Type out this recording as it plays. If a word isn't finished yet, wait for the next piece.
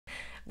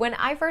When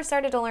I first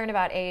started to learn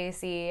about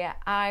AAC,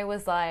 I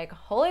was like,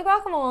 holy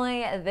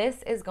guacamole,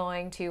 this is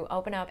going to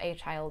open up a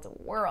child's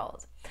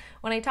world.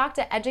 When I talk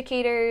to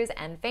educators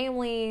and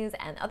families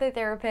and other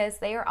therapists,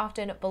 they are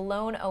often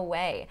blown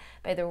away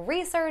by the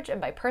research and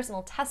by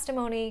personal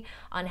testimony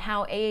on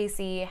how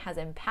AAC has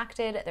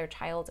impacted their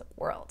child's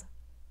world.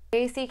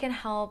 AAC can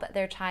help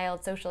their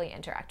child socially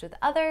interact with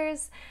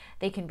others.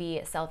 They can be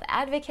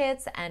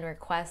self-advocates and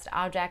request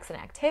objects and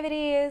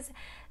activities.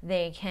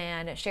 They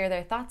can share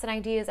their thoughts and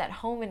ideas at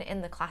home and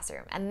in the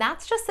classroom. And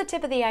that's just the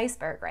tip of the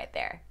iceberg right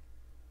there.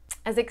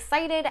 As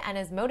excited and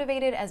as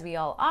motivated as we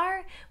all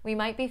are, we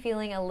might be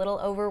feeling a little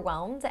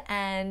overwhelmed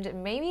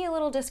and maybe a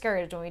little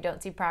discouraged when we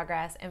don't see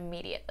progress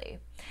immediately.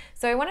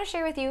 So I want to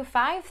share with you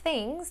 5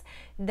 things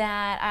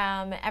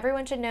that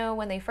everyone should know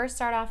when they first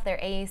start off their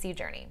AAC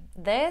journey.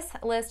 This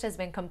list has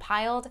been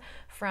compiled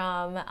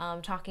from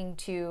talking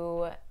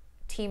to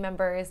team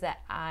members that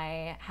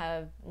I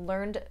have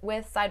learned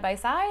with side by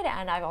side,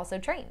 and I've also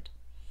trained.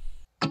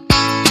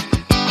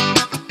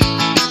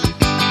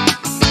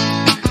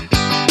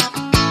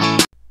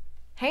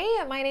 Hey,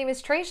 my name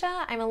is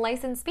Trisha. I'm a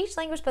licensed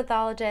speech-language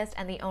pathologist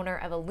and the owner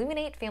of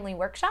Illuminate Family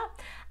Workshop.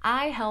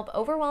 I help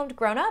overwhelmed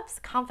grown-ups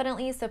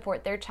confidently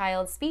support their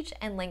child's speech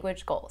and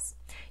language goals.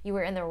 You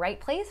are in the right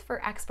place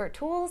for expert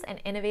tools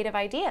and innovative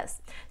ideas.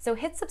 So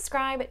hit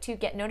subscribe to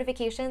get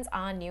notifications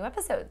on new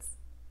episodes.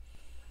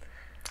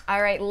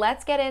 All right,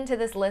 let's get into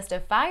this list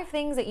of 5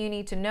 things that you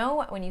need to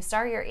know when you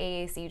start your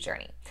AAC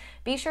journey.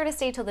 Be sure to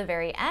stay till the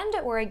very end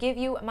where I give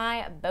you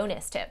my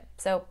bonus tip.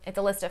 So it's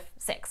a list of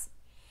 6.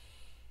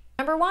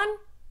 Number 1,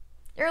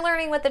 you're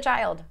learning with the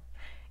child.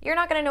 You're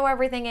not going to know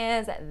everything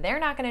is, they're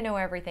not going to know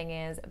everything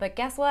is, but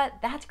guess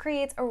what? That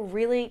creates a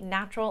really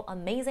natural,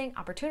 amazing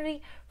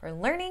opportunity for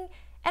learning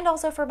and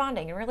also for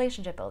bonding and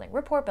relationship building,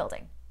 rapport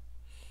building.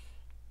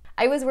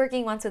 I was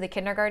working once with a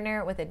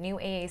kindergartner with a new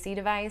AAC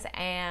device,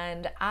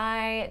 and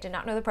I did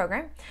not know the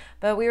program,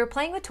 but we were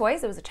playing with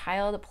toys. It was a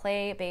child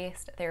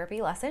play-based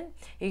therapy lesson.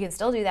 You can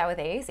still do that with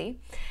AAC.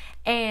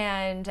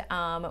 And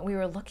we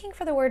were looking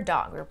for the word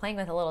dog. We were playing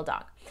with a little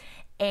dog.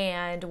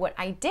 And what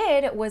I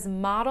did was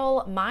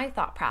model my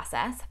thought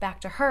process back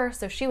to her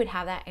so she would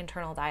have that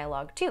internal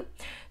dialogue too.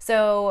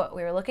 So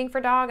we were looking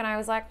for dog, and I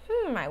was like,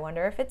 I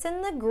wonder if it's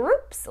in the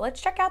groups.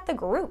 Let's check out the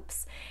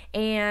groups.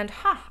 And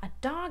a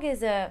dog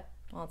is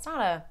well, it's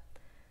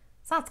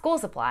not school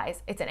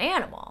supplies, it's an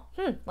animal.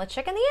 Let's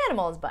check in the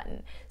animals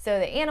button. So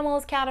the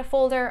animals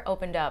folder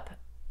opened up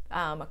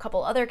a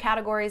couple other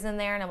categories in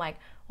there, and I'm like,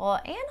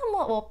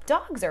 well,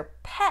 dogs are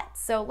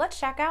pets, so let's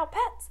check out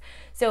pets.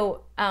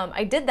 So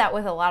I did that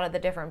with a lot of the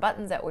different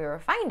buttons that we were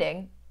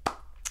finding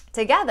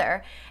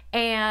together,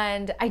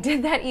 and I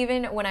did that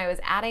even when I was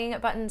adding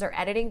buttons or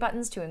editing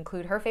buttons to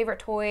include her favorite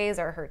toys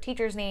or her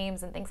teachers'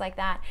 names and things like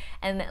that.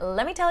 And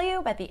let me tell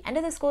you, by the end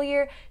of the school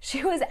year,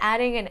 she was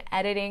adding and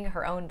editing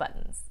her own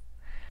buttons.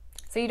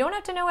 So you don't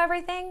have to know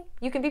everything.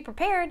 You can be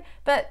prepared,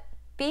 but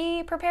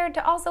be prepared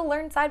to also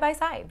learn side by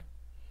side.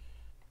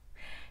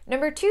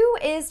 Number 2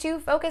 is to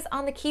focus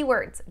on the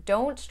keywords.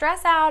 Don't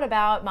stress out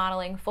about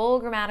modeling full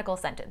grammatical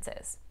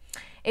sentences.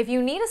 If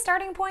you need a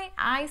starting point,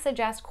 I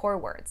suggest core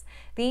words.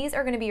 These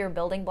are going to be your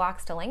building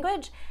blocks to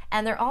language,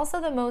 and they're also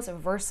the most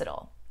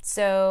versatile.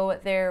 So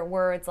they're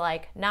words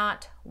like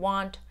not,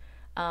 want,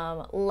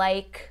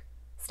 like,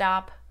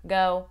 stop,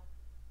 go.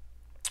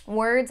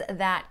 Words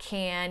that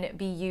can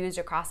be used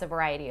across a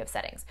variety of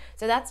settings.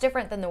 So that's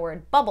different than the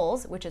word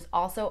bubbles, which is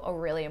also a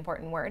really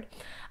important word.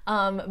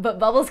 But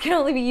bubbles can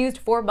only be used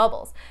for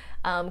bubbles.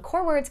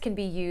 Core words can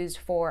be used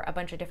for a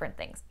bunch of different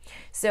things.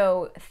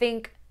 So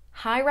think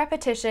high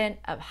repetition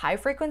of high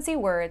frequency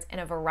words in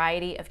a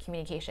variety of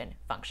communication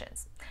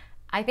functions.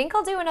 I think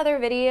I'll do another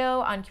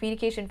video on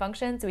communication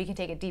functions so we can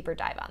take a deeper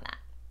dive on that.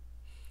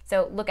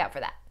 So look out for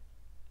that.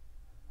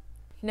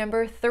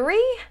 Number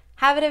 3,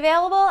 have it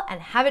available and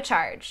have it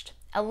charged.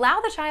 Allow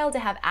the child to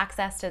have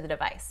access to the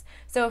device.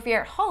 So if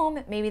you're at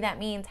home, maybe that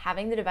means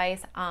having the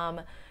device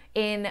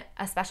in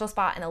a special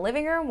spot in the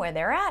living room where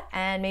they're at,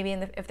 and maybe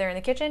if they're in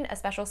the kitchen, a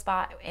special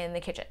spot in the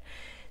kitchen.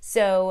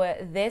 So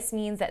this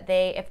means that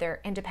if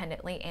they're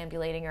independently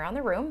ambulating around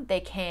the room, they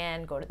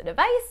can go to the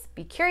device,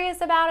 be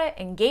curious about it,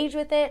 engage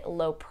with it,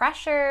 low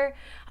pressure.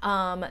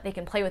 They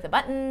can play with the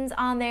buttons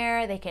on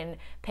there. They can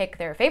pick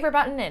their favorite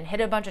button and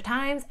hit it a bunch of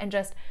times and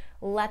just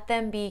let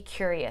them be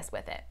curious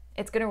with it.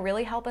 It's going to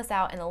really help us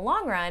out in the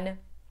long run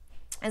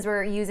as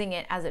we're using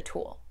it as a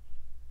tool.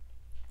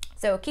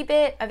 So keep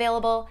it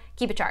available,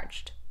 keep it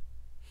charged.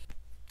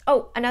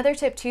 Oh, another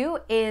tip too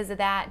is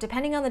that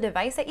depending on the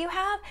device that you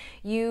have,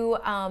 you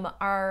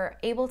are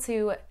able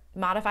to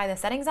modify the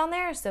settings on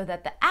there so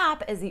that the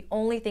app is the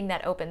only thing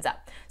that opens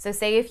up. So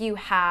say if you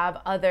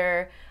have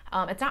other,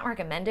 it's not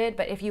recommended,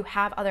 but if you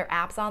have other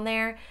apps on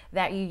there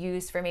that you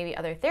use for maybe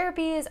other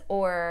therapies,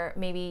 or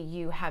maybe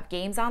you have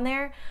games on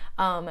there,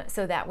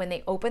 so that when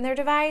they open their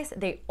device,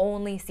 they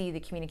only see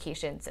the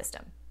communication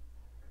system.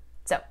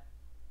 So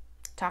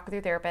talk with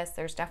your therapist.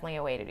 There's definitely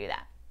a way to do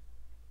that.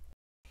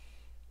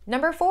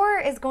 Number 4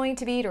 is going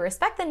to be to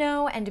respect the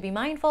no and to be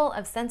mindful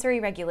of sensory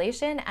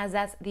regulation, as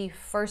that's the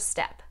first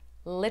step.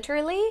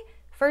 Literally,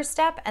 first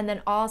step, and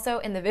then also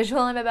in the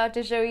visual I'm about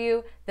to show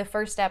you, the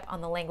first step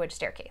on the language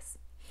staircase.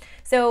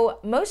 So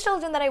most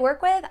children that I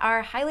work with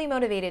are highly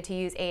motivated to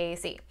use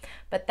AAC,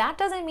 but that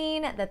doesn't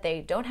mean that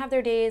they don't have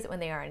their days when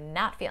they are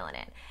not feeling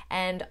it.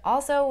 And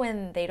also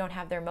when they don't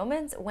have their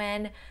moments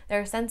when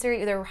they're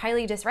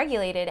highly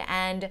dysregulated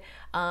and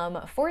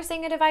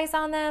forcing a device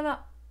on them,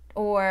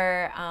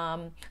 or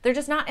they're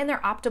just not in their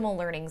optimal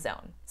learning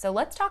zone. So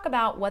let's talk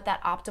about what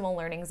that optimal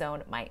learning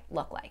zone might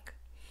look like.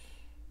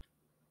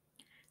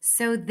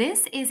 So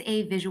this is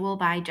a visual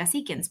by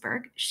Jessie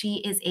Ginsburg. She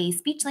is a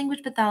speech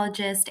language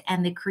pathologist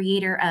and the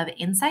creator of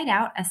Inside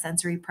Out, a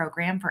sensory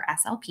program for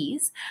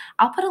SLPs.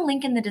 I'll put a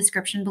link in the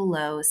description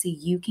below so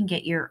you can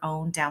get your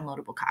own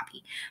downloadable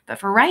copy. But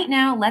for right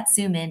now, let's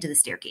zoom into the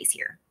staircase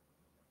here.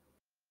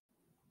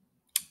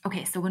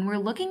 Okay, so when we're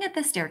looking at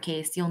the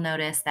staircase, you'll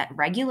notice that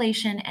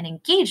regulation and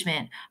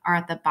engagement are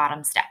at the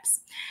bottom steps.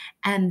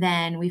 And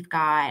then we've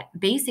got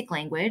basic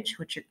language,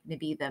 which are going to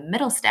be the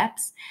middle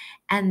steps.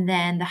 And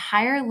then the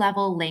higher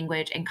level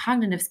language and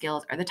cognitive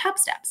skills are the top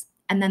steps.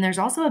 And then there's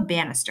also a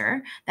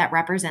banister that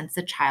represents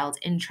the child's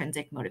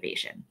intrinsic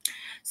motivation.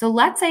 So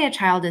let's say a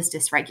child is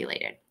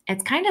dysregulated.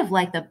 It's kind of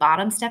like the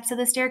bottom steps of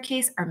the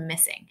staircase are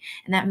missing,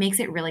 and that makes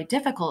it really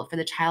difficult for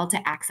the child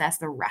to access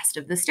the rest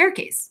of the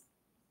staircase.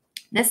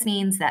 This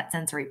means that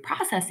sensory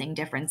processing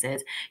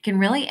differences can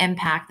really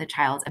impact the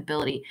child's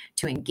ability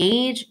to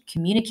engage,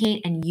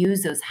 communicate, and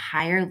use those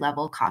higher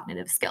level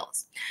cognitive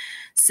skills.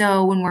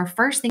 So when we're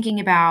first thinking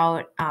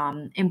about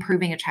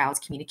improving a child's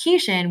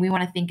communication, we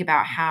want to think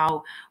about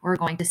how we're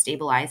going to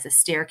stabilize the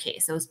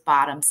staircase, those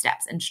bottom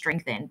steps, and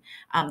strengthen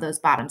those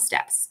bottom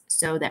steps.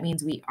 So that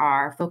means we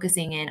are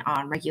focusing in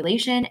on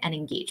regulation and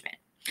engagement.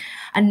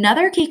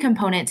 Another key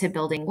component to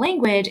building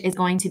language is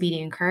going to be to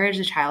encourage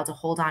the child to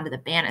hold on to the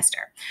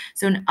banister.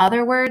 So in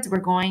other words, we're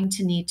going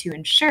to need to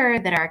ensure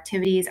that our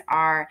activities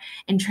are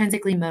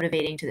intrinsically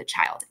motivating to the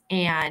child,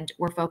 and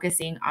we're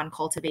focusing on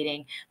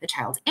cultivating the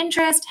child's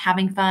interest,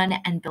 having fun,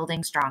 and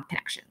building strong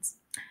connections.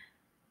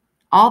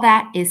 All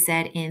that is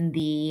said in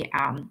the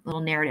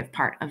little narrative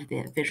part of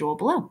the visual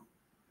below.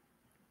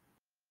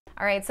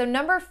 All right, so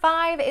number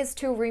 5 is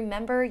to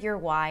remember your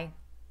why.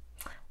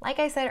 Like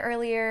I said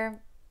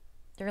earlier,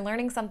 you're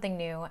learning something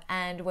new,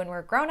 and when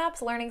we're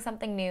grown-ups learning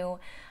something new,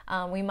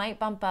 we might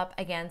bump up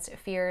against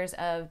fears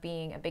of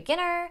being a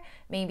beginner,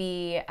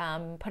 maybe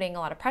putting a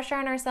lot of pressure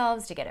on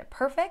ourselves to get it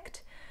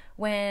perfect.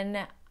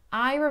 When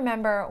I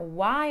remember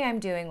why I'm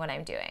doing what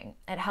I'm doing,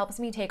 it helps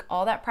me take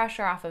all that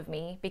pressure off of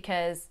me,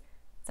 because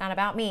it's not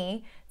about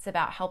me, it's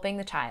about helping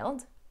the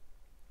child.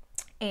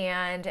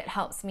 And it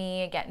helps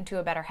me get into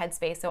a better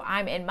headspace so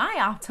I'm in my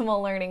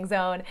optimal learning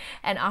zone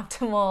and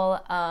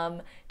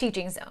optimal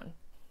teaching zone.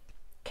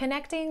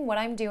 Connecting what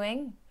I'm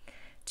doing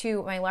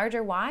to my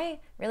larger why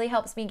really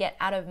helps me get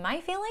out of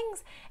my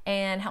feelings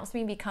and helps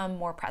me become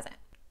more present.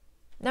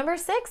 Number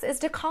 6 is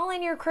to call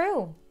in your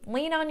crew.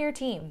 Lean on your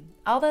team.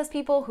 All those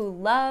people who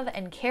love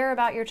and care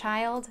about your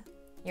child,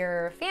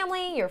 your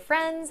family, your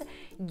friends,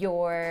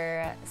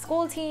 your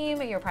school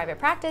team, your private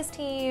practice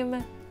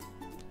team,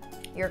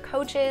 your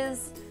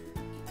coaches.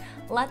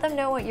 Let them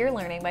know what you're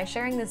learning by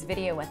sharing this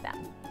video with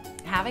them.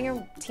 Having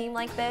a team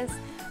like this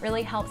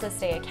really helps us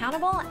stay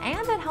accountable,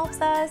 and it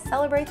helps us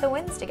celebrate the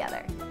wins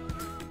together.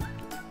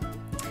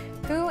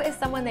 Who is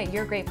someone that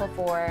you're grateful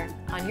for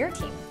on your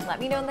team?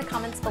 Let me know in the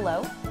comments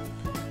below.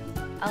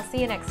 I'll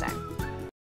see you next time.